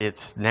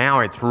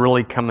it's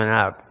really coming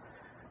up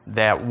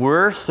that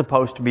we're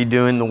supposed to be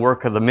doing the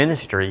work of the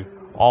ministry,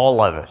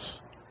 all of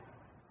us.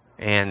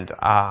 And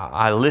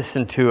I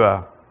listened to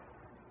a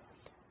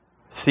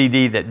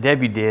CD that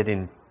Debbie did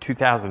in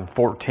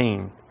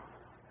 2014.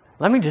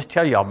 Let me just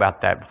tell y'all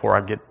about that before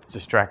I get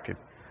distracted.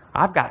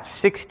 I've got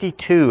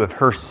 62 of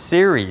her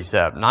series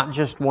up, not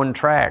just one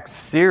track,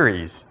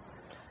 series.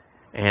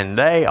 And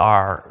they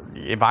are,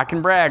 if I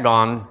can brag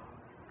on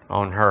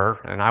her,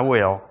 and I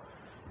will,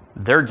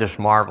 they're just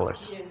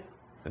marvelous.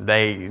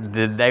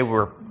 They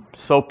were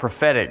so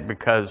prophetic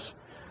because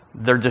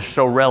they're just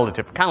so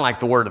relative. Kind of like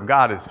the Word of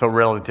God is so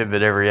relative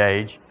at every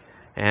age.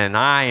 And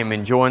I am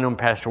enjoying them.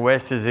 Pastor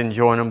West is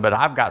enjoying them. But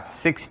I've got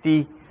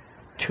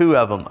 62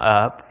 of them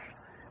up.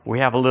 We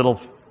have a little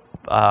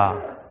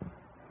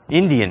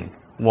Indian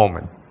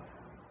woman.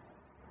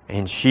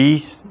 And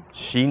she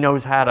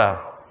knows how to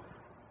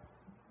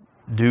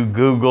do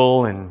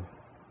Google, and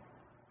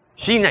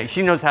she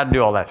knows how to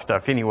do all that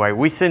stuff. Anyway,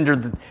 we send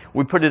her,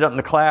 we put it up in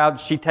the cloud.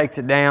 She takes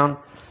it down.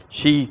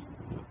 She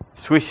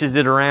swishes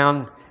it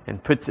around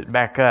and puts it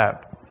back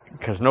up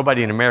because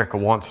nobody in America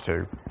wants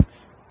to.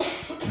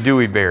 Do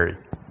we, Barry?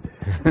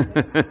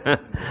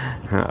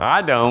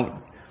 I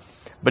don't.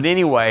 But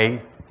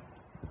anyway,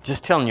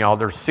 just telling y'all,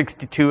 there's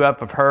 62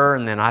 up of her,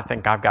 and then I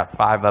think I've got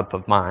 5 up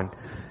of mine.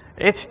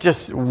 It's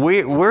just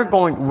we're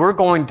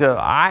going to.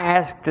 I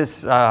asked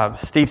this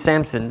Steve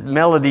Sampson,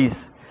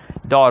 Melody's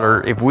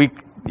daughter,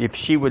 if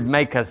she would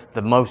make us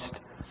the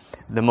most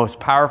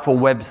powerful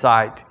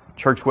website,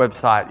 church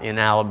website in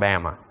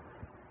Alabama,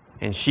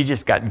 and she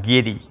just got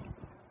giddy,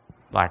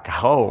 like,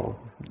 oh,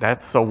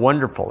 that's so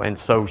wonderful. And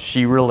so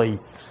she really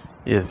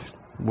is.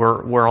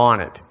 We're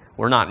on it.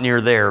 We're not near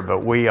there,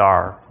 but we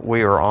are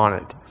on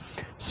it.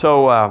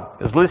 So I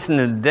was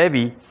listening to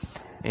Debbie,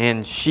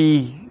 and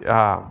she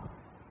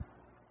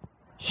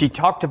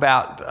talked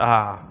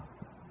about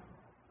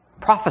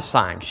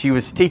prophesying. She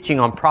was teaching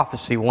on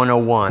Prophecy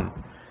 101,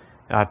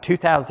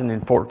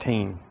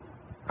 2014.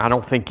 I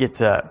don't think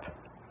it's up.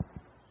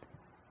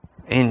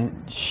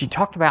 And she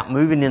talked about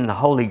moving in the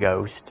Holy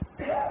Ghost.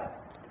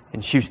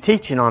 And she was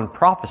teaching on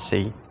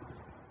prophecy.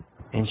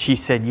 And she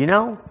said, you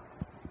know,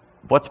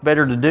 what's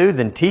better to do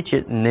than teach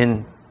it and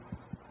then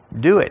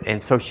do it?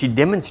 And so she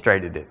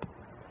demonstrated it.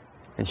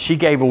 And she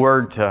gave a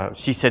word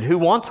she said, who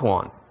wants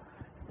one?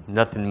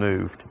 Nothing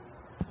moved.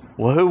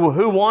 Well,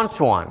 who wants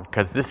one?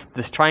 Because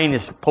this train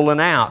is pulling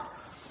out.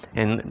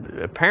 And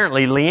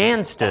apparently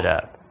Leanne stood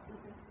up.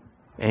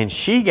 And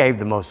she gave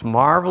the most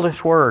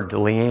marvelous word to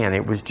Leanne.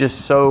 It was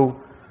just so,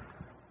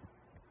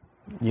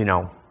 you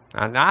know,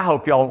 and I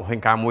hope y'all don't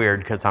think I'm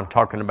weird because I'm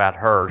talking about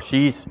her.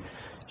 She's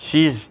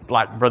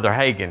like Brother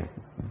Hagin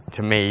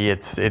to me.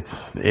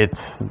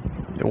 It's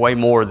way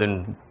more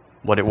than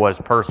what it was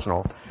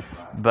personal.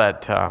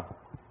 But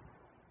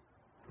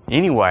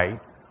anyway,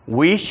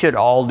 we should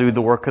all do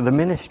the work of the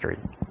ministry.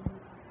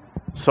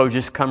 So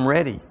just come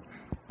ready.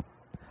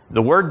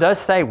 The Word does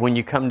say when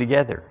you come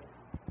together,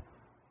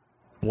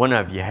 one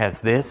of you has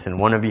this and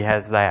one of you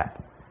has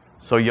that.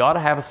 So you ought to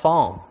have a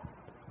song.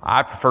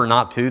 I prefer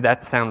not to.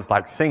 That sounds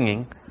like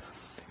singing.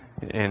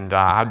 And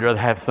I'd rather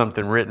have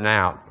something written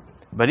out.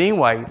 But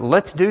anyway,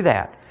 let's do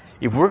that.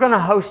 If we're going to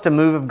host a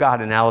move of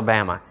God in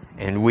Alabama,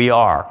 and we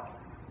are,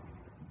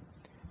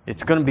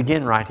 it's going to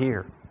begin right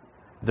here.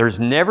 There's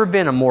never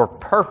been a more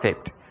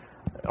perfect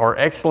or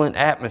excellent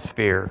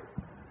atmosphere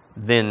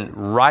than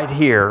right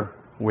here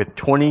with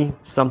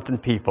 20-something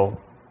people.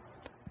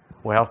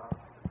 Well,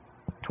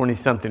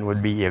 20-something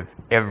would be if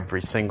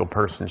every single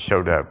person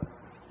showed up.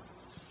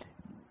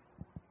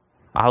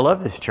 I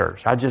love this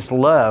church. I just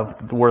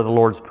love where the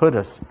Lord's put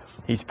us.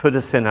 He's put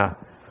us in an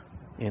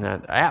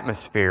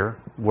atmosphere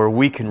where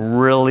we can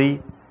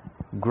really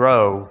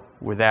grow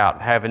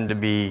without having to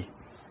be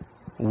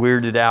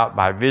weirded out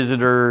by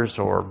visitors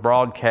or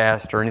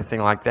broadcast or anything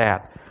like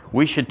that.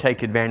 We should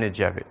take advantage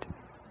of it.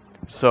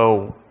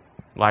 So,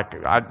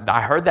 like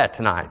I heard that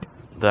tonight.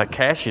 The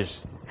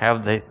Cashes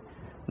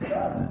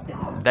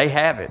they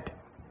have it.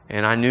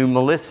 And I knew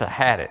Melissa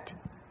had it.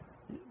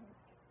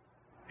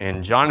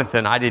 And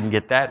Jonathan, I didn't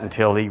get that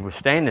until he was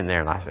standing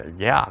there. And I said,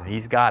 yeah,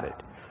 he's got it.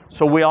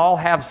 So we all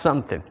have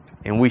something,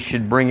 and we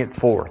should bring it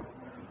forth.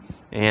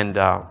 And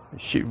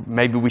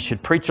maybe we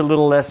should preach a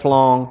little less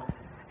long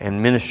and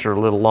minister a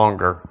little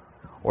longer,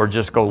 or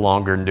just go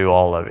longer and do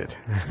all of it.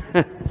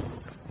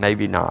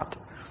 Maybe not.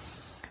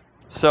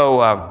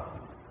 So,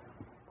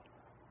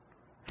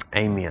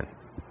 amen.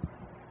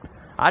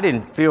 I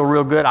didn't feel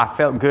real good. I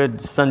felt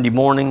good Sunday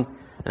morning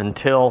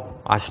until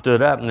I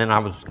stood up, and then I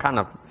was kind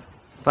of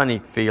funny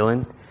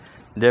feeling.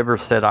 Deborah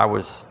said I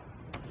was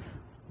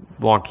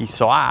wonky,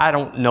 so I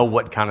don't know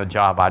what kind of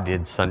job I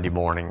did Sunday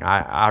morning.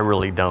 I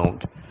really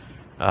don't,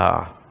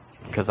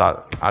 because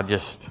I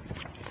just.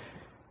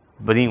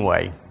 But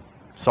anyway,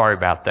 sorry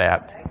about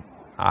that.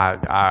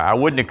 I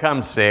wouldn't have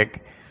come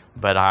sick,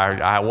 but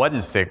I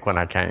wasn't sick when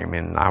I came,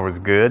 and I was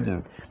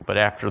good. But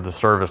after the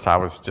service,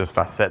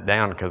 I sat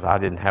down because I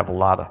didn't have a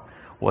lot of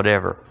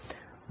whatever.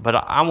 But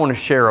I want to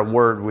share a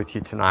word with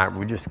you tonight.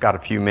 We just got a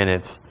few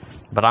minutes.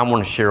 but I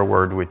want to share a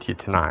word with you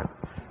tonight.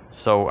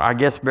 So I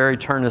guess, Barry,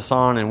 turn this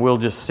on and we'll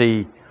just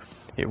see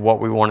what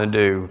we want to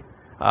do.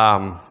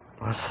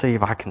 Let's see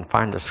if I can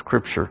find a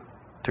scripture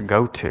to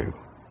go to.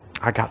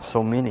 I got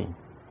so many.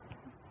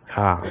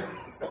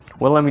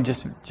 Well, let me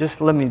just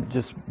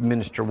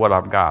minister what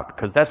I've got,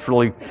 because that's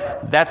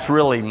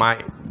really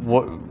my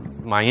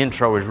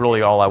intro is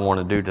really all I want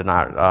to do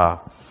tonight.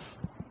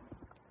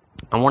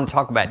 I want to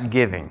talk about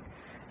giving.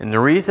 And the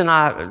reason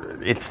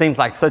it seems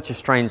like such a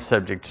strange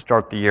subject to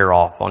start the year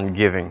off on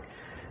giving.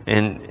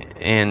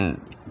 And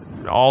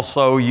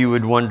also you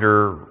would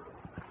wonder,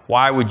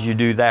 why would you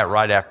do that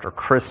right after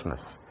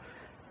Christmas?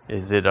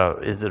 Is it a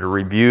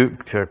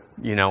rebuke to,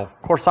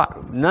 of course,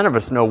 none of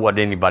us know what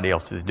anybody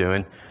else is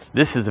doing.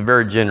 This is a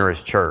very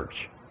generous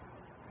church.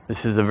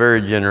 This is a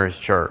very generous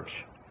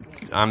church.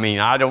 I mean,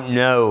 I don't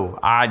know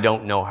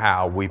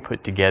how we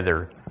put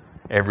together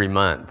every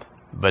month,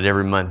 but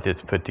every month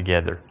it's put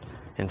together.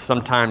 And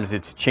sometimes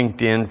it's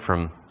chinked in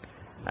from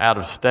out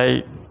of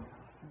state.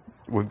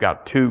 We've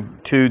got two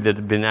that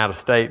have been out of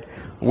state.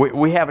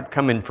 We have it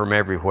coming from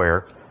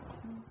everywhere.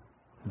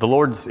 The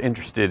Lord's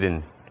interested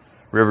in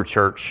River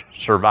Church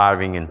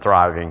surviving and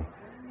thriving.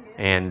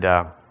 And,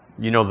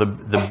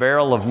 the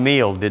barrel of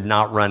meal did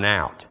not run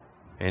out.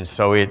 And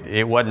so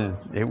it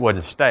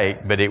wasn't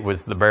steak, but it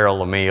was the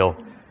barrel of meal,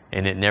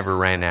 and it never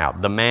ran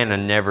out. The manna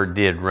never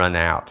did run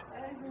out.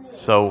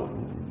 So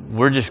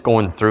we're just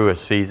going through a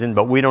season,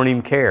 but we don't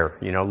even care.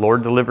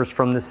 Lord delivers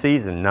from the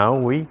season. No,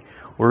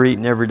 we're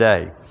eating every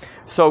day.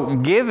 So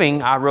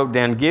giving, I wrote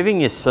down,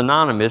 giving is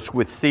synonymous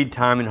with seed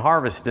time and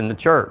harvest in the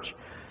church.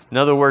 In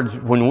other words,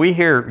 when we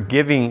hear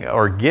giving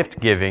or gift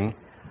giving,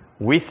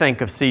 we think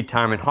of seed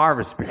time and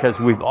harvest because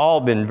we've all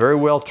been very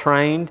well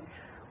trained.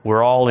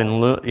 We're all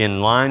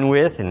in line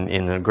with and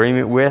in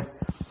agreement with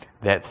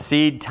that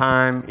seed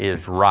time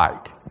is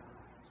right.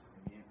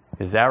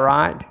 Is that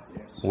right?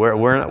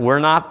 We're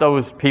not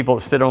those people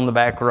that sit on the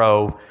back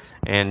row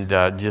and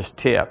just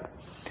tip.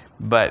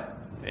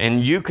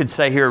 And you could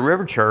say here at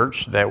River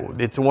Church that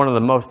it's one of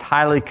the most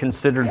highly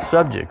considered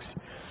subjects.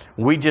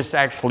 We just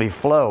actually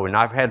flow. And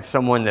I've had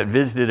someone that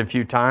visited a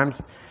few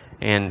times,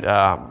 and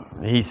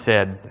he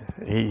said,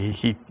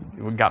 he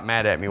got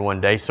mad at me one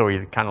day, so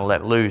he kind of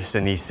let loose,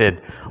 and he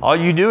said, all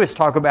you do is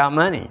talk about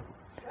money.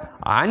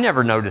 I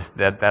never noticed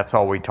that that's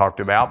all we talked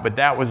about, but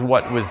that was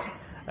what was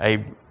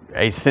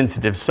a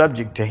sensitive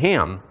subject to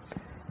him,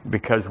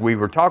 because we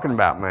were talking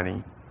about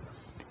money,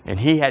 and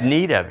he had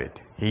need of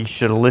it. He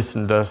should have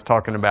listened to us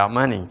talking about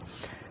money.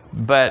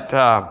 But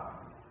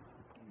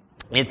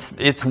it's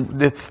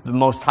the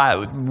most high.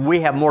 We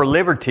have more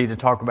liberty to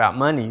talk about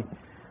money,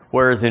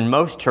 whereas in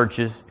most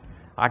churches,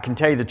 I can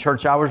tell you the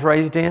church I was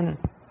raised in,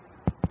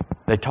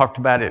 they talked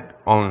about it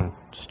on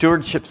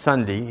Stewardship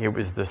Sunday. It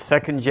was the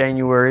second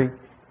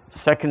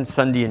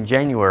Sunday in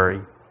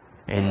January,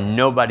 and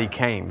nobody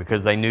came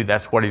because they knew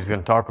that's what he was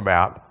going to talk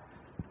about,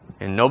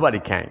 and nobody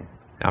came.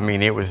 I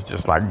mean, it was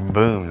just like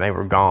boom, they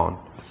were gone.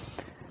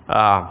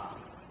 But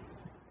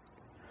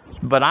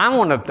I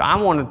want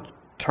to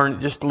turn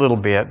just a little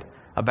bit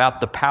about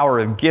the power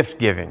of gift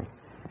giving,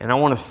 and I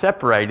want to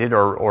separate it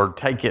or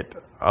take it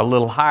a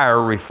little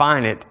higher,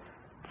 refine it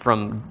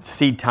from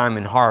seed time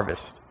and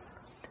harvest.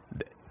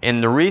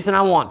 And the reason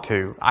I want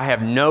to, I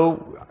have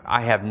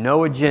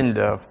no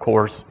agenda, of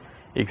course,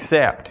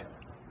 except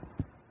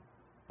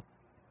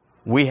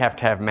we have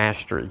to have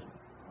mastery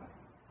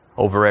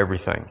over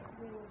everything.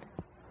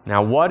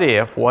 Now, what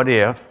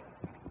if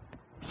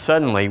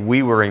suddenly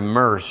we were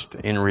immersed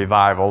in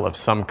revival of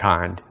some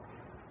kind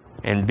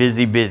and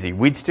busy?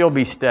 We'd still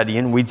be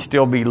studying, we'd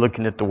still be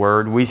looking at the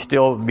Word, we'd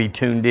still be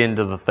tuned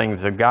into the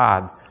things of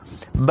God,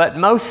 but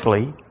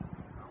mostly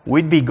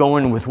we'd be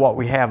going with what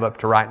we have up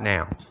to right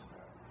now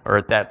or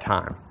at that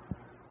time.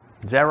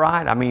 Is that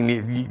right? I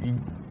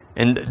mean,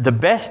 and the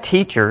best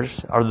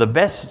teachers or the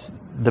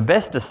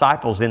best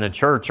disciples in a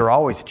church are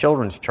always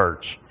children's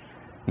church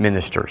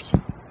ministers,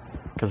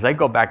 because they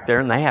go back there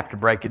and they have to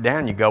break it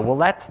down. You go, well,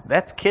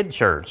 that's kid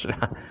church.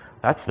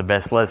 That's the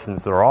best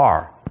lessons there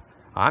are.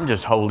 I'm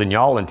just holding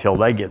y'all until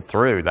they get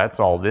through. That's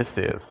all this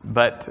is.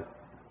 But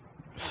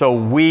so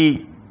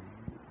we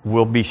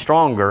will be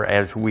stronger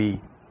as we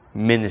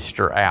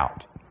minister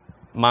out.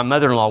 My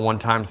mother-in-law one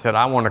time said,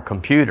 I want a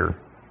computer.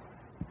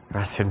 And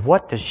I said,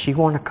 what does she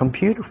want a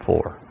computer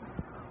for?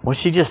 Well,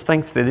 she just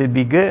thinks that it'd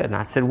be good. And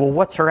I said, well,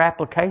 what's her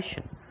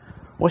application?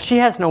 Well, she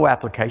has no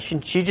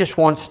application. She just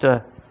wants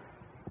to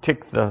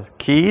tick the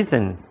keys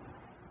and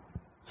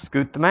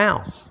scoot the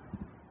mouse.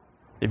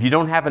 If you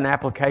don't have an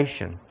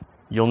application,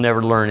 you'll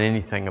never learn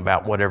anything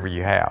about whatever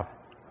you have.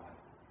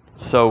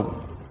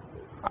 So,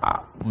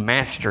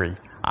 mastery.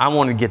 I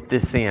want to get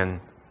this in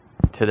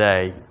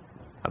today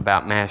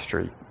about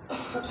mastery.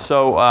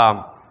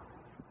 So,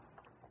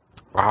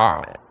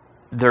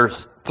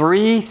 there's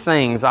three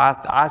things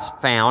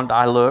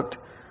I looked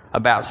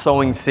about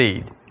sowing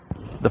seed.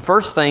 The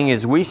first thing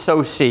is we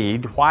sow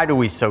seed. Why do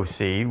we sow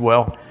seed?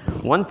 Well,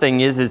 one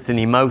thing is it's an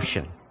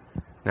emotion.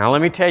 Now,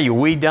 let me tell you,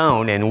 we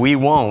don't and we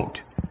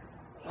won't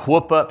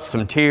whoop up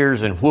some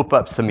tears and whoop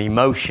up some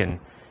emotion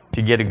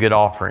to get a good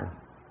offering.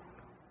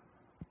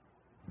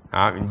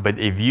 But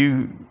if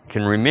you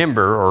can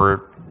remember,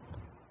 or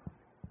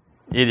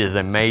it is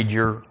a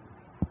major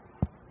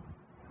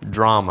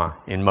drama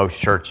in most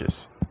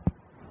churches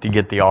to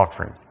get the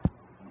offering.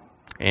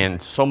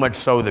 And so much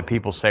so that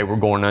people say we're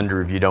going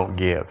under if you don't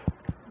give.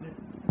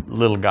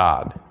 Little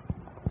God.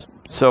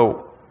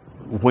 So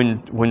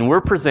when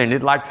we're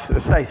presented, like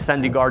say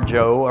Sunday Guard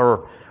Joe,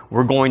 or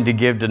we're going to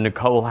give to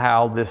Nicole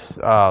Howe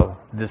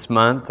this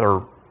month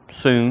or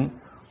soon,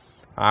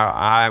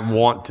 I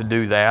want to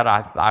do that.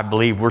 I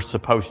believe we're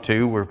supposed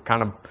to. We're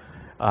kind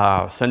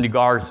of Sunday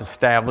Guard is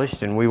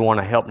established, and we want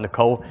to help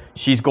Nicole.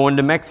 She's going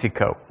to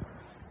Mexico,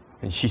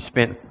 and she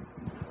spent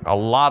a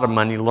lot of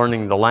money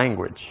learning the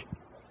language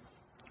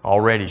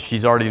already.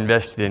 She's already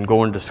invested in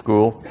going to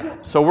school.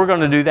 So we're going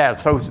to do that.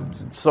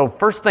 So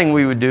first thing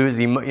we would do is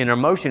in our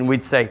motion,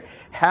 we'd say,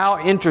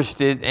 how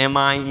interested am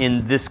I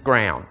in this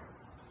ground?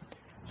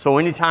 So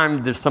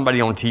anytime there's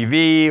somebody on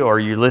TV or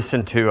you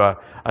listen to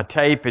a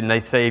tape and they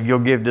say, if you'll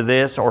give to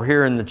this, or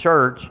here in the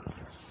church,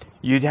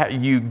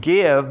 you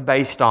give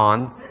based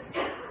on,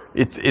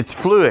 it's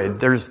fluid.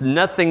 There's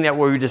nothing that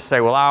we just say,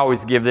 well, I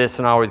always give this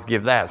and I always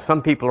give that.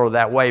 Some people are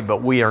that way,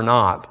 but we are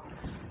not.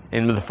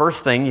 And the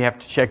first thing, you have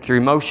to check your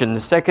emotion. The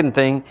second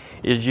thing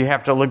is you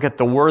have to look at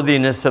the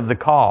worthiness of the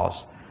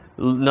cause.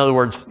 In other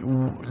words,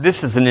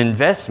 this is an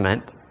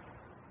investment.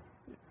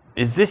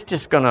 Is this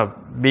just going to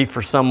be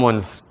for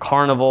someone's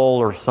carnival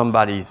or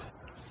somebody's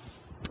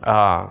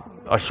a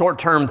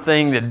short-term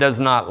thing that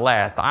does not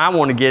last? I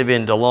want to give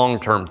into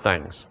long-term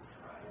things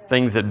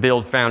that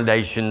build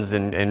foundations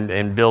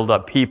and build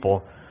up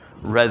people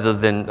rather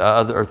than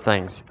other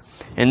things.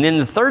 And then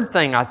the third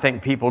thing I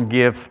think people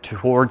give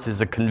towards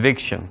is a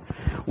conviction.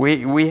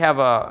 We have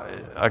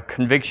a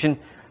conviction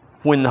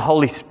when the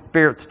Holy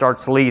Spirit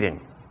starts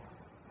leading.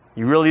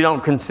 You really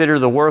don't consider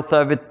the worth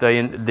of it,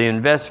 the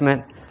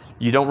investment.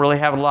 You don't really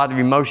have a lot of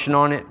emotion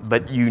on it,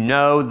 but you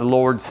know the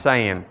Lord's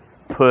saying,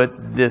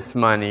 put this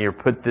money or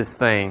put this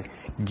thing,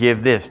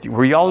 give this.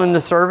 Were y'all in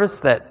the service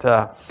that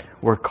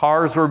where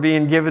cars were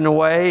being given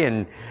away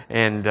and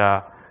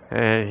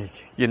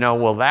you know,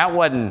 well,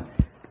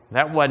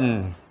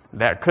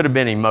 that could have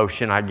been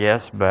emotion, I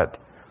guess, but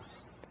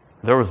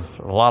there was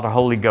a lot of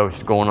Holy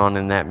Ghost going on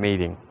in that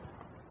meeting.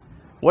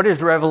 What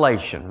is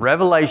revelation?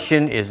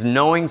 Revelation is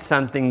knowing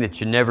something that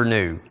you never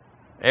knew.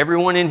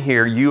 Everyone in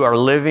here, you are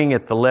living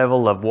at the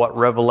level of what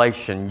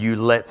revelation you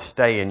let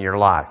stay in your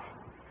life.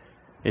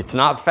 It's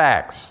not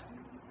facts.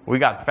 We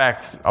got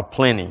facts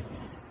aplenty.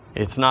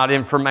 It's not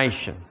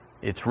information.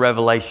 It's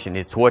revelation.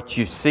 It's what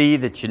you see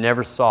that you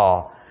never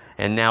saw,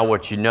 and now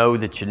what you know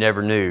that you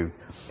never knew.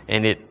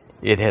 And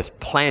it has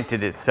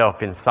planted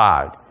itself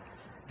inside.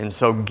 And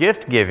so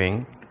gift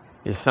giving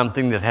is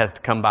something that has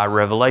to come by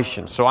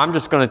revelation. So I'm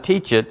just going to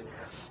teach it,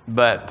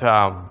 but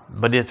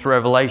it's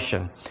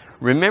revelation.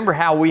 Remember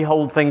how we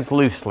hold things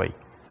loosely.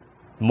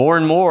 More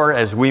and more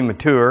as we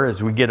mature,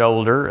 as we get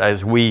older,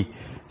 as we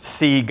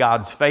see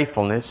God's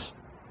faithfulness,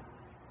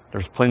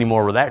 there's plenty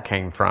more where that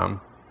came from.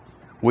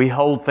 We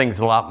hold things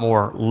a lot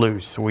more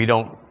loose. We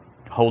don't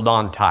hold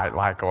on tight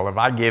like, well, if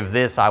I give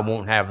this, I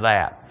won't have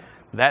that.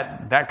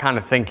 That kind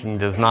of thinking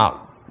does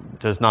not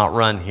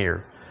run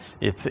here.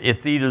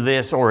 It's either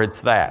this or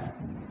it's that.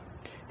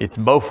 It's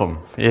both of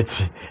them.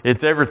 It's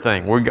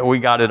everything. We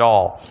got it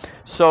all.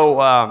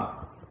 So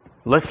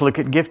let's look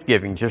at gift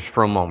giving just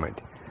for a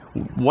moment.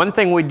 One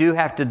thing we do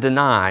have to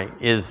deny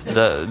is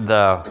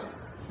this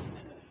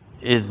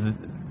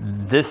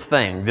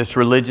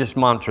religious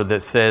mantra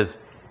that says,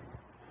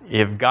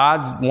 if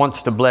God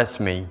wants to bless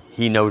me,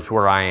 He knows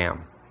where I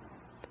am.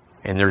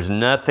 And there's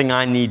nothing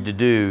I need to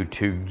do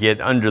to get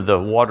under the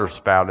water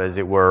spout, as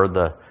it were,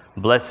 the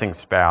blessing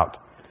spout.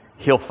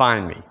 He'll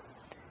find me.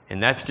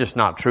 And that's just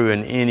not true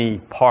in any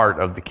part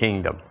of the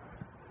kingdom.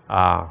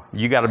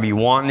 You got to be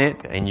wanting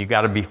it, and you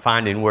got to be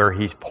finding where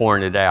He's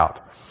pouring it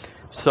out.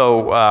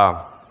 So,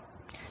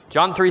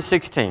 John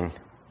 3:16,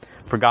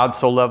 for God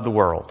so loved the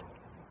world.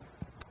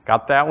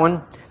 Got that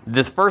one?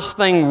 This first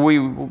thing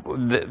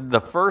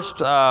the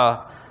first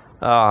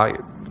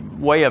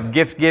way of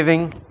gift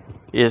giving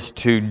is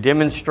to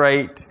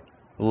demonstrate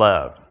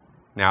love.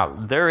 Now,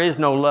 there is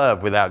no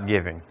love without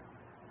giving.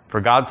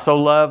 For God so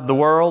loved the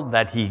world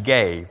that He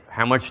gave.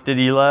 How much did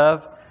He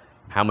love?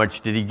 How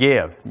much did He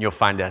give? You'll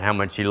find out how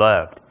much He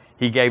loved.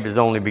 He gave His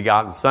only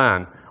begotten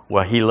Son.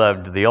 Well, He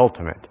loved the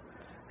ultimate.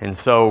 And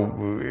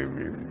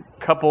so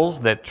couples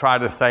that try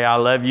to say, I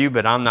love you,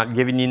 but I'm not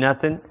giving you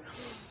nothing,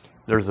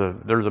 there's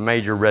a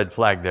major red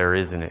flag there,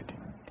 isn't it?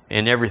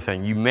 In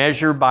everything. You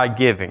measure by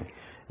giving.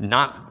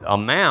 Not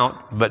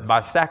amount, but by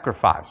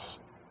sacrifice.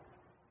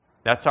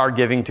 That's our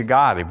giving to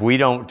God. If we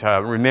don't,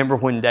 remember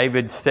when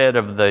David said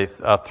of the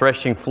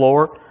threshing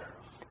floor,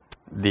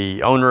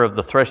 the owner of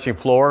the threshing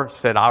floor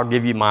said, I'll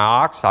give you my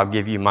ox, I'll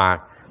give you my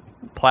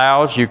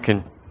plows, you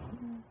can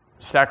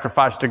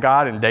sacrifice to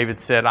God. And David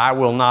said, I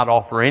will not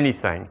offer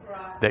anything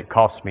that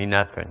costs me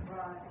nothing.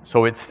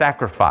 So it's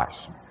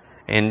sacrifice.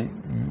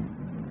 And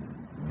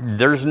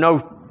there's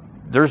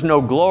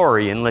no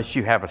glory unless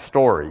you have a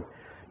story.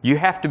 You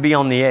have to be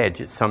on the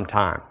edge at some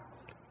time.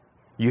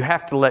 You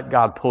have to let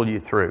God pull you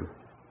through.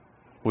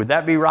 Would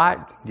that be right?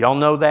 Y'all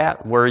know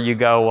that? Where you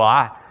go,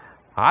 well,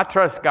 I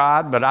trust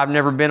God, but I've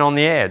never been on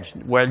the edge.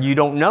 Well, you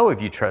don't know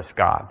if you trust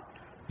God.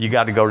 You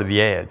got to go to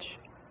the edge.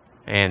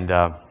 And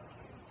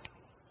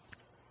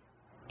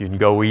you can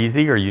go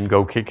easy or you can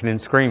go kicking and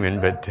screaming,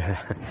 but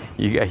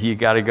you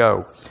got to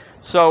go.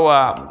 So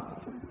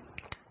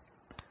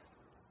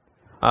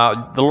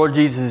the Lord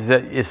Jesus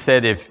is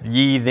said, if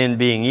ye then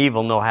being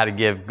evil know how to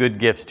give good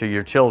gifts to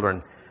your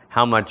children,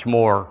 how much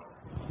more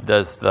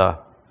does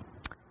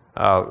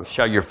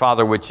shall your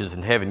Father which is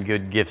in heaven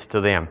give gifts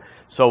to them?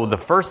 So the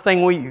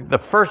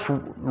first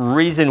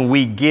reason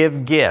we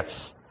give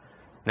gifts.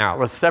 Now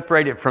let's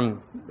separate it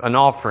from an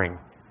offering.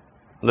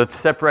 Let's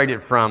separate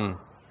it from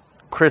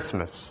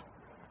Christmas.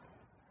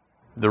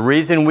 The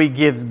reason we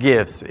give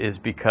gifts is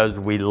because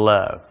we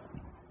love.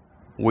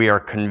 We are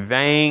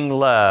conveying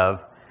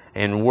love,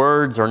 and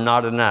words are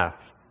not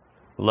enough.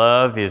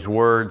 Love is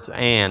words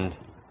and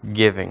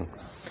giving.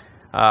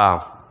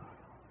 The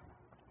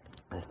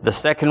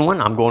second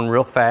one, I'm going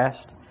real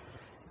fast,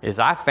 is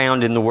I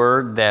found in the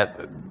Word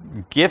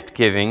that gift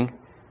giving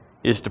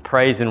is to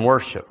praise and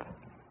worship.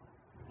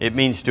 It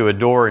means to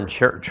adore and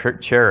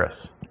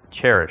cherish.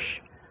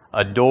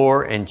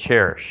 Adore and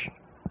cherish.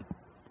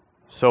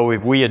 So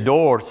if we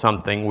adore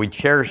something, we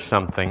cherish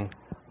something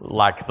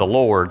like the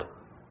Lord.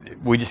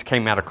 We just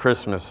came out of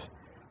Christmas.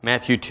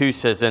 Matthew 2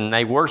 says, and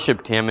they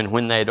worshiped Him, and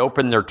when they had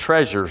opened their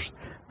treasures,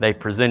 they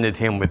presented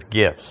Him with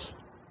gifts.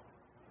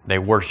 They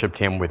worshiped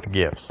Him with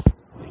gifts.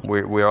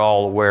 We're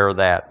all aware of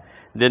that.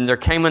 Then there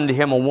came unto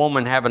him a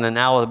woman having an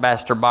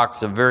alabaster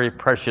box of very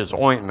precious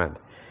ointment,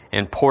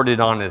 and poured it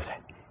on his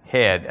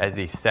head as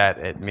he sat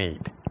at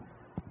meat.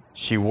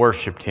 She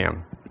worshiped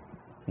Him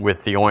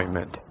with the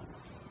ointment.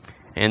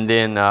 And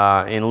then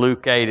in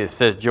Luke 8 it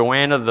says,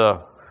 Joanna,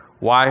 the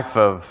wife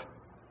of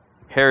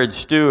Herod's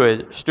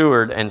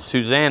steward, and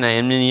Susanna,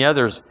 and many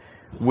others,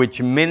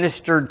 which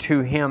ministered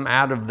to him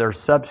out of their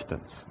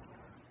substance.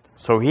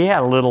 So he had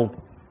a little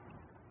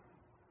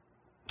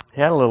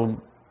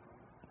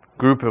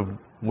group of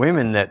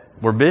women that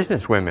were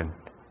business women,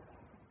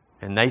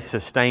 and they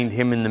sustained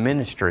him in the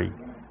ministry.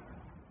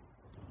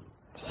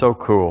 So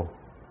cool.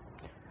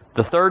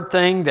 The third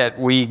thing that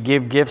we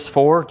give gifts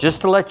for,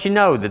 just to let you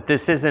know that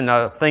this isn't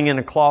a thing in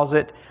a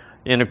closet,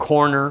 in a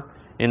corner,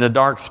 in a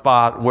dark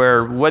spot,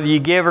 where whether you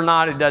give or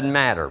not, it doesn't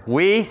matter.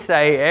 We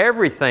say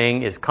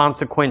everything is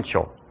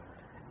consequential.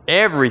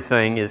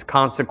 Everything is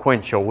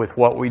consequential with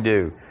what we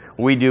do.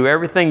 We do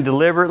everything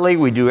deliberately.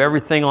 We do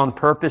everything on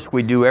purpose.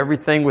 We do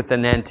everything with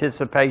an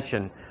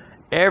anticipation.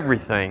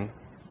 Everything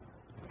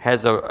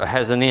has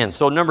an end.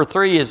 So number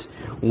 3 is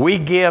we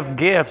give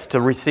gifts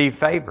to receive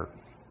favor.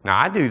 Now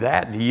I do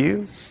that. Do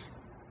you?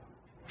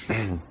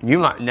 You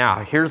might.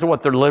 Now here's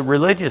what the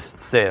religious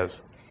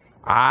says.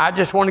 I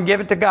just want to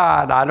give it to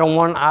God. I don't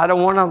want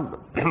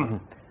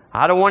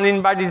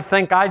anybody to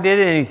think I did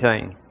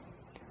anything.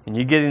 And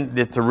you get in,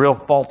 it's a real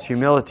false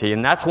humility.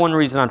 And that's one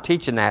reason I'm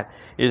teaching that,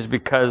 is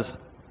because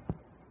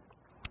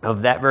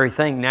of that very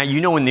thing. Now,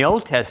 you know, in the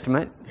Old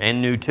Testament,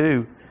 and New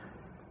too,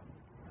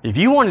 if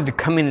you wanted to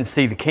come in and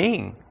see the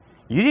king,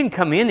 you didn't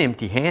come in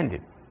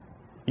empty-handed.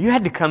 You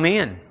had to come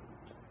in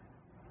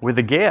with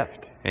a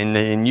gift,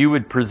 and you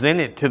would present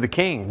it to the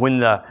king.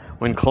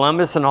 When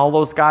Columbus and all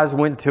those guys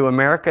went to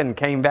America and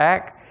came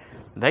back,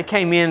 they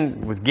came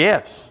in with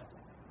gifts,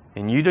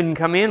 and you didn't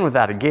come in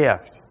without a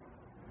gift.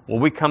 Well,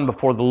 we come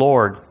before the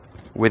Lord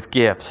with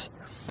gifts.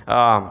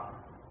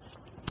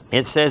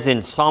 It says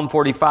in Psalm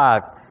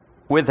 45,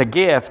 with a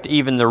gift,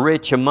 even the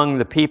rich among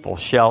the people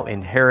shall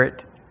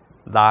inherit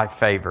thy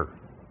favor.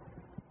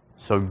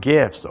 So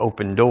gifts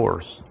open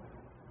doors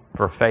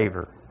for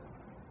favor.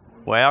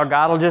 Well,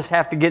 God will just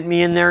have to get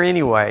me in there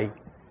anyway.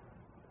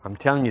 I'm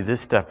telling you,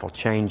 this stuff will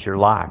change your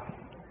life.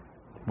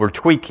 We're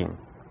tweaking.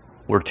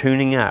 We're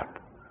tuning up.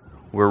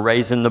 We're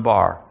raising the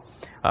bar.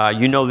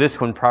 You know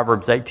this one,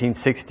 Proverbs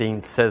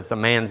 18:16 says, a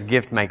man's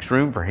gift makes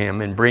room for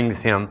him and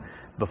brings him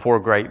before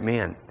great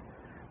men.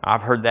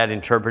 I've heard that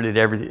interpreted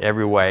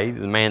every way.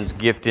 The man's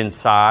gift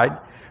inside,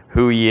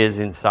 who he is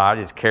inside,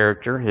 his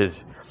character,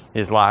 his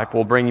life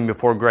will bring him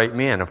before great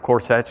men. Of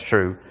course, that's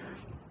true.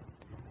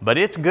 But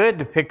it's good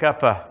to pick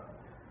up a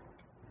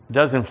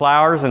dozen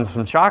flowers and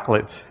some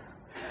chocolates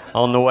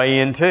on the way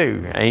in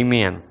too.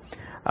 Amen.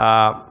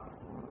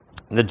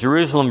 The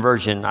Jerusalem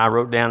version, I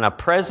wrote down, a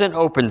present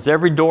opens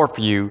every door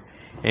for you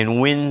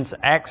and wins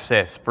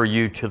access for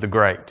you to the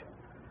great.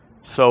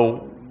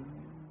 So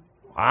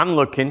I'm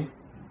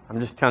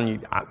just telling you,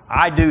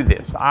 I do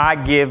this. I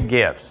give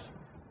gifts.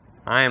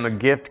 I am a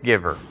gift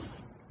giver.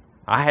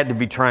 I had to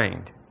be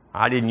trained.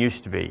 I didn't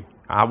used to be.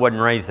 I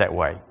wasn't raised that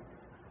way.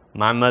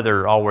 My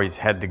mother always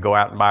had to go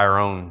out and buy her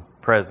own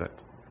present.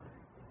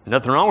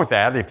 Nothing wrong with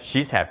that if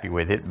she's happy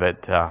with it,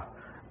 but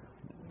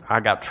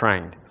I got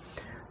trained.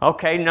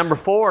 Okay, number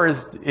 4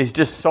 is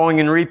just sowing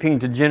and reaping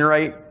to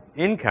generate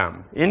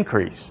income,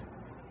 increase.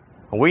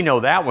 We know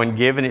that one,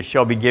 given it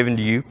shall be given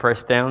to you,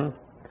 pressed down.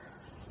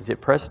 Is it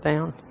pressed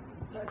down?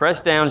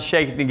 pressed down,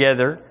 shaken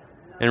together,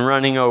 and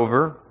running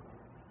over,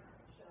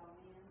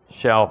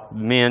 shall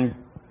men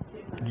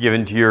give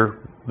into your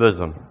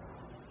bosom.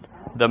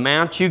 The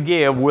amount you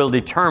give will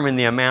determine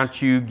the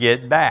amount you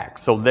get back.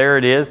 So there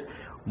it is,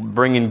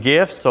 bringing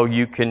gifts so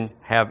you can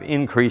have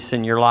increase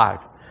in your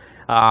life.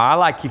 I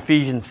like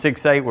Ephesians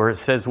 6:8 where it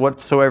says,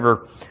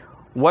 whatsoever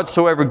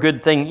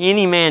good thing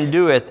any man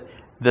doeth,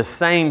 the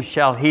same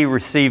shall he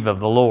receive of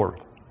the Lord.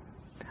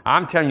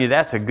 I'm telling you,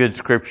 that's a good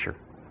scripture.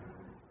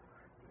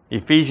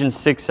 Ephesians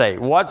 6:8.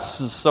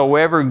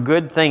 Whatsoever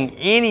good thing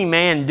any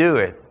man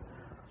doeth,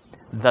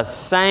 the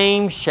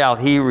same shall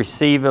he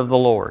receive of the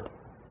Lord.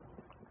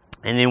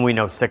 And then we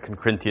know 2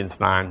 Corinthians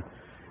 9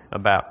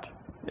 about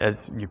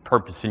as you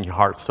purpose in your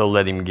heart, so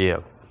let him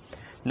give.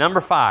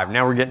 Number 5,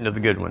 now we're getting to the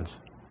good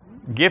ones.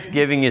 Gift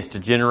giving is to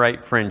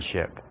generate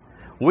friendship.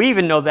 We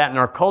even know that in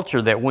our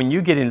culture, that when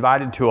you get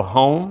invited to a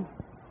home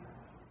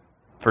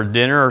for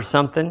dinner or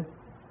something,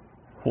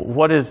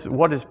 what is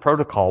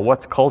protocol?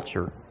 What's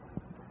culture?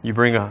 You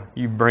bring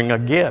a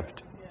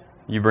gift.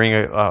 You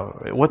bring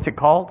what's it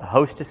called? A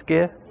hostess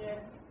gift?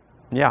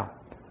 Yeah.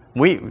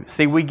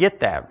 We get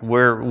that.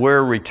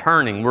 We're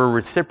returning, we're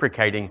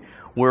reciprocating,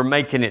 we're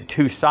making it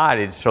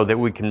two-sided so that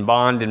we can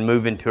bond and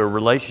move into a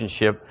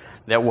relationship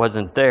that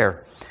wasn't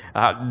there.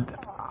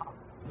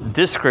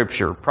 This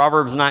scripture,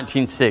 Proverbs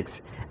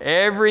 19:6,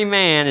 every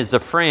man is a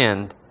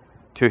friend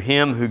to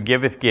him who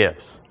giveth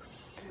gifts.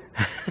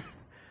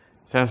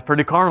 Sounds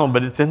pretty carnal,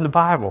 but it's in the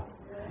Bible.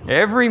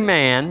 Every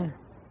man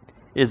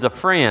is a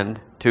friend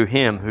to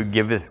him who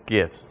giveth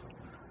gifts.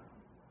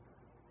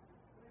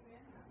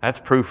 That's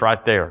proof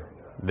right there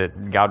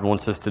that God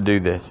wants us to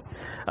do this.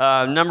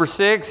 Number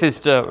 6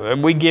 is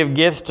we give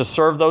gifts to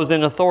serve those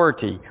in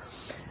authority.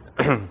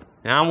 Now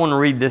I want to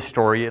read this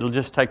story. It'll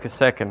just take a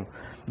second.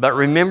 But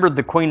remember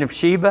the Queen of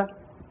Sheba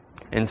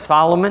and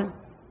Solomon?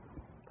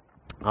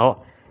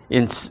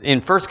 In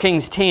 1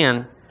 Kings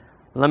 10,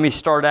 let me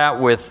start out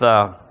with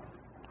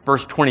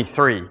verse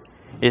 23.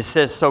 It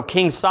says, so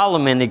King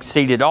Solomon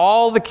exceeded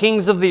all the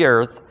kings of the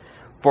earth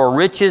for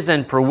riches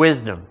and for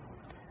wisdom.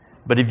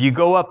 But if you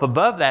go up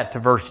above that to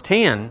verse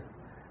 10,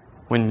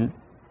 when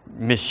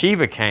Miss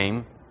Sheba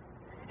came,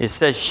 it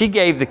says she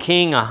gave the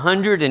king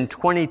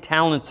 120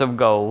 talents of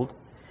gold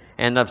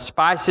and of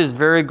spices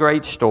very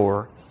great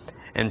store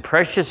and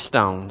precious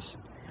stones.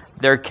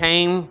 There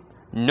came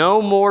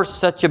no more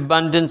such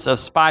abundance of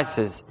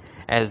spices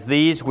as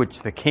these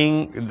which the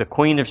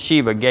Queen of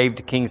Sheba gave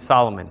to King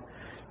Solomon.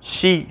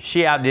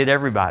 She outdid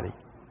everybody,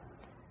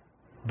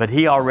 but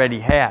he already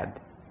had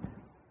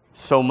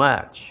so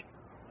much.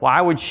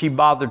 Why would she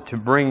bother to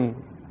bring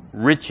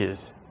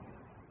riches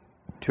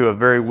to a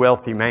very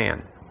wealthy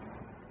man?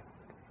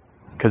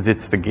 Because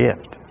it's the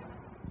gift.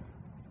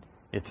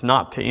 It's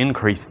not to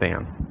increase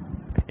them.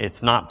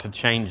 It's not to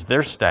change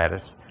their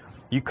status.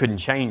 You couldn't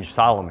change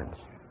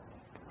Solomon's.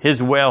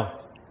 His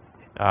wealth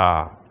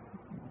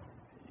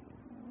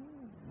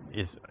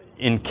is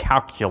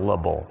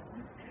incalculable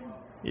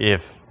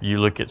if you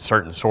look at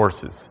certain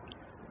sources,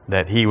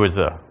 that he was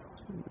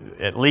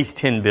at least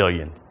 10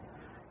 billion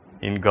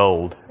in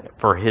gold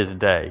for his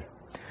day.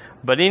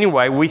 But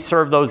anyway, we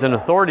serve those in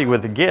authority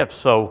with a gift.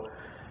 So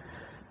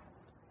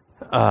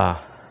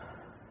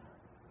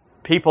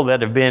people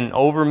that have been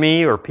over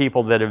me or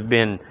people that have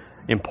been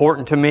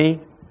important to me,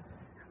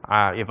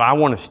 if I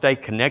want to stay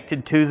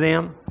connected to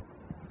them,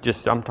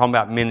 I'm talking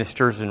about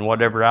ministers and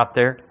whatever out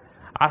there,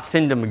 I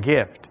send them a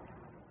gift.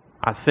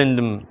 I send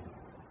them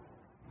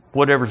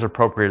whatever's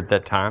appropriate at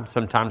that time.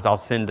 Sometimes I'll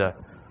send a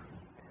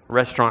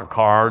restaurant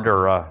card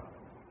or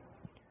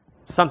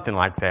something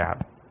like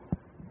that.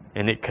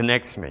 And it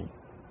connects me.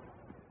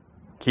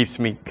 Keeps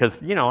me,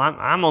 because,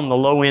 I'm on the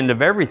low end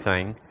of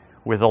everything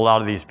with a lot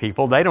of these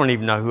people. They don't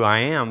even know who I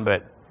am,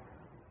 but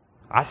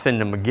I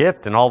send them a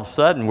gift and all of a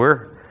sudden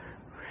we're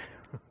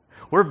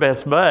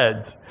best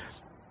buds.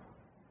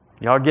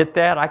 Y'all get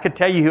that? I could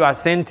tell you who I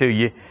send to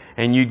you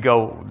and you'd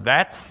go,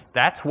 that's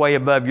way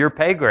above your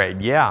pay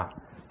grade. Yeah.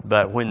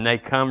 But when they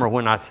come or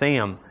when I see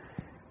them,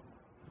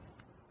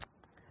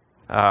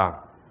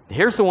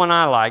 here's the one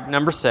I like,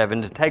 number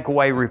 7, to take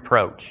away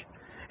reproach.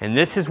 And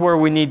this is where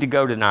we need to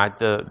go tonight,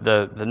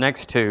 the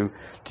next two,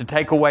 to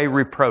take away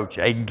reproach.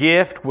 A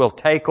gift will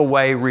take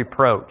away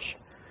reproach.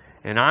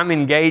 And I'm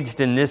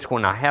engaged in this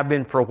one. I have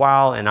been for a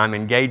while, and I'm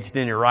engaged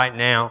in it right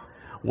now,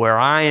 where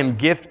I am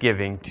gift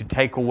giving to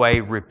take away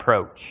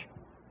reproach.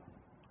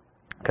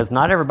 Because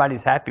not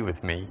everybody's happy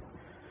with me.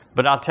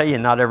 But I'll tell you,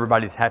 not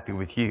everybody's happy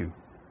with you.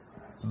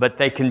 But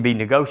they can be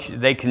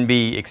they can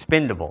be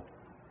expendable.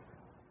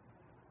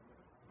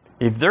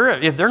 If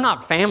they're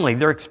not family,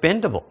 they're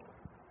expendable.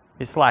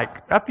 It's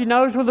like, up your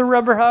nose with a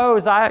rubber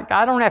hose. I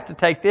don't have to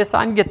take this.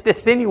 I can get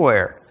this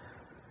anywhere.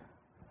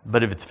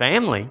 But if it's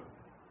family,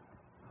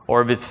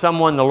 or if it's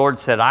someone the Lord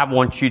said, I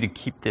want you to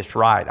keep this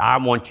right. I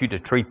want you to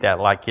treat that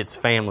like it's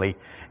family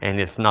and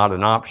it's not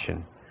an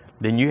option.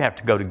 Then you have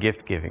to go to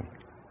gift giving.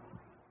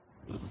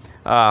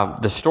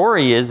 The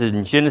story is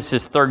in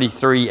Genesis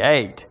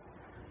 33:8.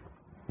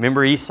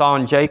 Remember Esau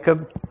and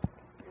Jacob?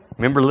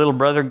 Remember, little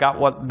brother got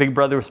what big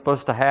brother was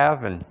supposed to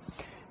have and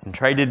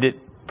traded it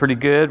pretty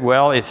good.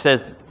 Well, it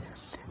says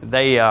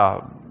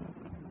Esau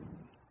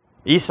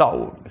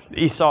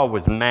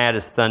was mad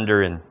as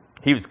thunder, and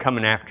he was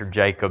coming after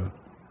Jacob.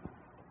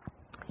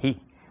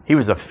 He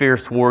was a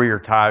fierce warrior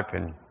type,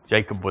 and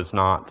Jacob was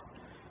not.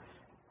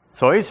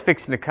 So he was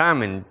fixing to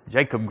come, and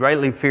Jacob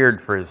greatly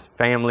feared for his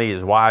family,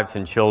 his wives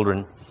and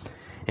children.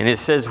 And it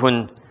says,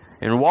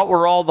 and what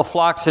were all the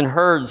flocks and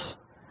herds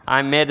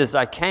I met as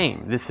I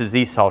came? This is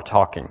Esau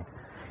talking.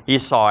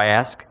 Esau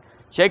asked.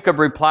 Jacob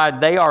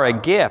replied, they are a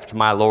gift,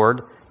 my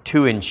lord,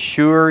 to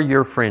ensure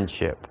your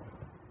friendship.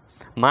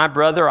 My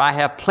brother, I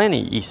have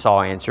plenty,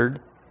 Esau answered.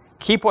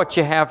 Keep what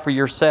you have for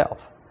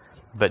yourself.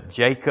 But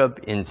Jacob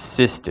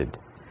insisted.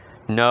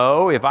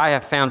 No, if I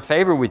have found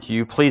favor with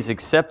you, please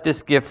accept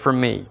this gift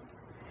from me.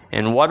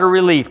 And what a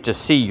relief to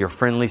see your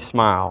friendly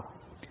smile.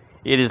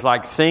 It is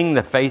like seeing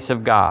the face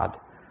of God.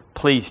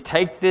 Please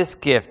take this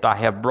gift I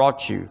have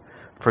brought you,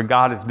 for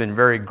God has been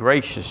very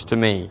gracious to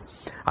me.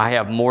 I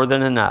have more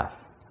than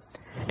enough.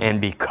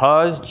 And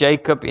because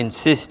Jacob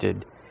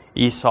insisted,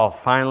 Esau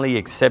finally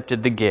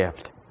accepted the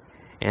gift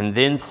and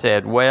then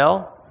said,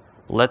 well,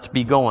 let's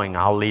be going.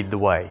 I'll lead the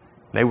way.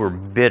 They were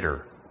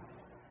bitter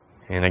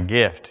and a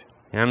gift.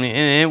 I mean,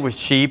 and it was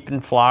sheep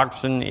and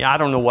flocks, and I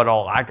don't know what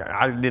all, I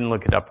didn't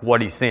look it up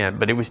what he sent,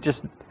 but it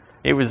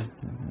was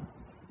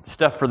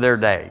stuff for their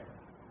day.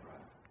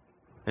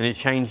 And it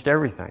changed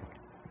everything.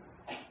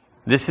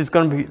 This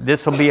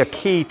will be a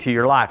key to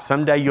your life.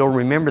 Someday you'll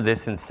remember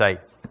this and say,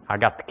 I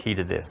got the key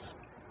to this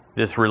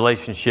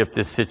relationship,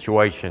 this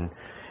situation.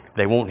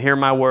 They won't hear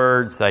my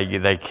words, so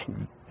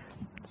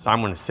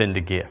I'm going to send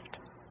a gift.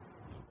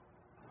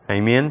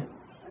 Amen?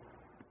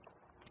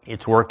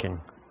 It's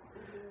working.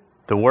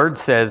 The word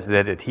says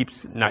that it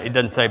heaps, now it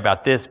doesn't say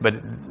about this, but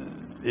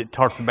it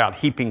talks about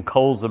heaping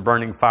coals of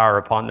burning fire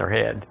upon their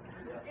head.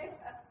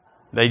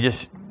 They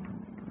just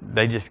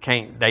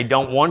can't, they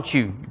don't want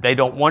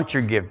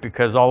your gift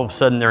because all of a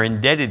sudden they're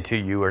indebted to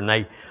you,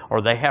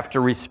 or they have to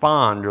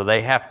respond, or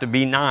they have to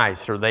be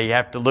nice, or they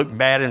have to look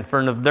bad in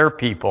front of their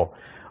people,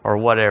 or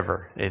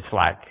whatever. It's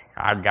like,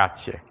 I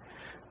got you.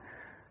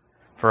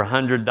 For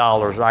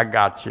 $100, I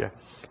got you.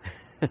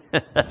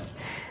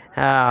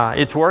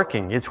 It's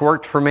working. It's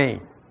worked for me.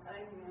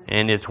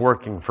 And it's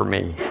working for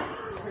me.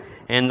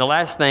 And the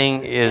last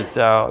thing is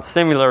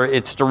similar.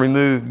 It's to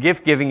remove,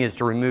 gift giving is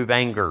to remove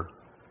anger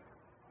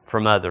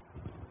from others.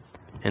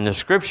 And the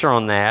scripture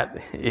on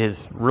that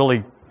is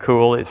really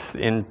cool. It's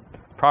in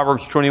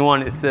Proverbs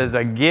 21. It says,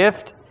 a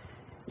gift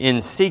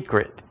in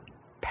secret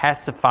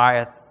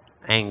pacifieth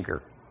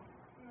anger.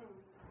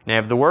 Now,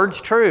 if the word's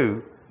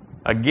true,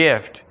 a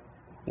gift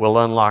will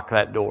unlock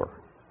that door.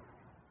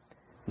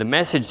 The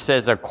Message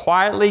says, a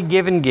quietly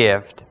given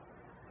gift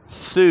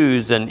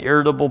soothes an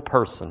irritable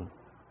person.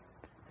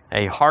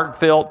 A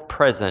heartfelt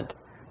present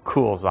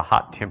cools a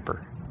hot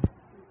temper.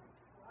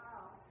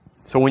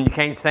 So when you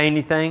can't say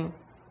anything,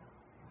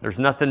 there's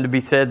nothing to be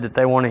said that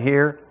they want to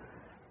hear,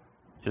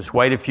 just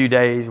wait a few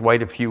days,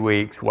 wait a few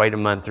weeks, wait a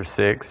month or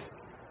 6,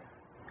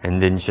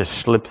 and then just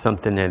slip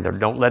something in there.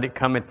 Don't let it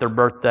come at their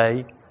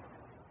birthday,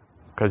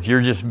 because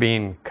you're just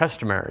being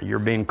customary. You're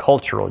being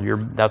cultural.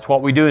 That's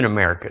what we do in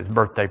America, is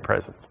birthday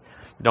presents.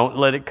 Don't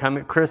let it come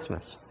at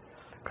Christmas,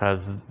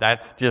 because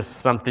that's just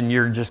something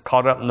you're just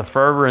caught up in the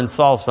fervor and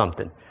saw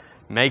something.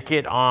 Make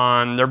it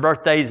on their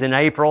birthdays in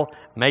April.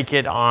 Make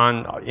it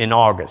in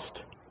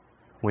August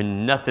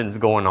when nothing's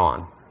going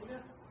on.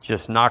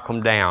 Just knock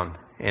them down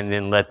and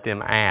then let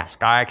them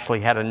ask. I actually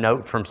had a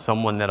note from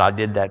someone that I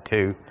did that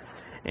to,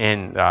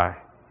 and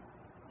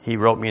he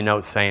wrote me a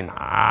note saying,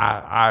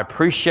 I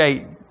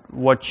appreciate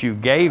what you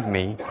gave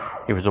me.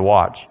 It was a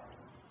watch.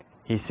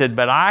 He said,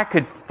 but I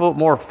could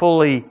more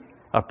fully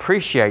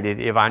appreciate it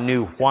if I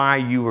knew why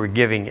you were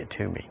giving it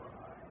to me.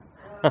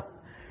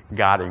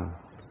 Got him.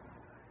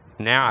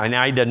 Now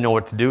he doesn't know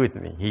what to do with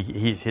me.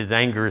 His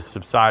anger has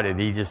subsided.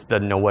 He just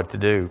doesn't know what to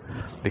do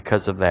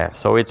because of that.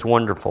 So it's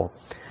wonderful.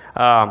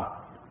 One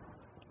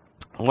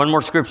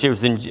more scripture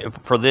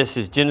for this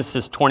is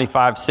Genesis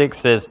 25:6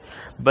 says,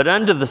 but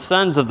unto the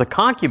sons of the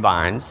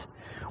concubines,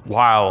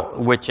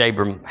 which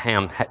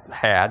Abraham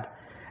had,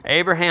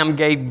 Abraham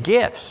gave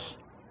gifts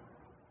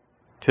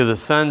to the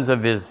sons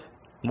of his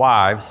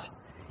wives.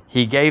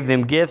 He gave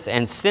them gifts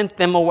and sent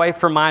them away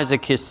from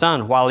Isaac his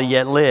son while he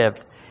yet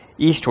lived,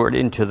 eastward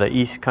into the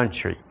east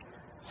country.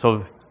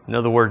 So, in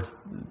other words,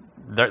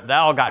 they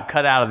all got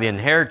cut out of the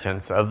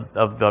inheritance of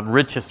the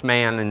richest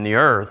man in the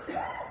earth.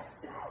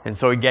 And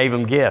so he gave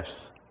them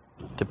gifts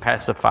to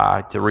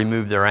pacify, to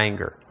remove their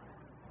anger.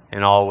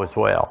 And all was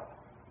well,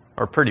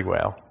 or pretty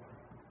well.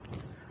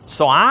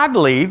 So I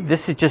believe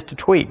this is just a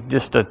tweak,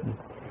 just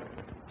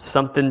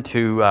something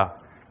to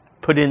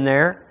put in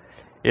there.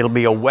 It'll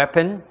be a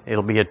weapon,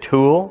 it'll be a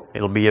tool,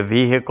 it'll be a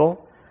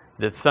vehicle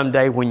that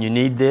someday when you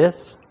need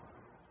this,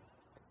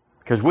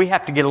 because we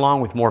have to get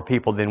along with more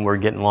people than we're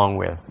getting along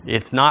with.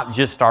 It's not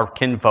just our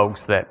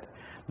kinfolks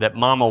that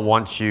mama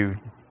wants you.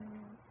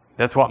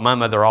 That's what my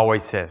mother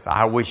always says.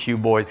 I wish you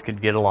boys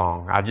could get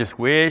along. I just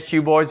wish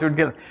you boys would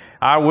get,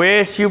 I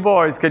wish you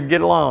boys could get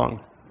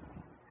along.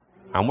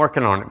 I'm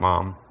working on it,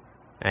 Mom.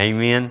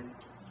 Amen.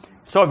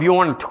 So if you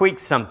want to tweak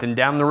something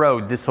down the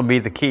road, this will be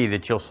the key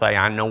that you'll say,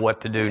 I know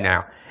what to do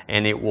now.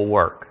 And it will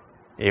work.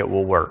 It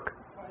will work.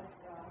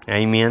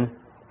 Amen.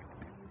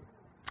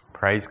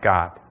 Praise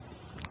God.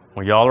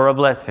 Well, y'all are a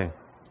blessing.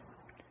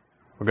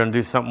 We're going to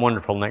do something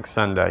wonderful next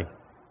Sunday.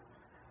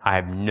 I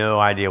have no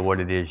idea what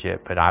it is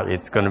yet, but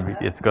it's going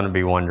to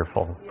be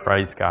wonderful.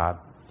 Praise God.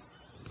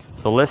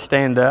 So let's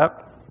stand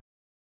up.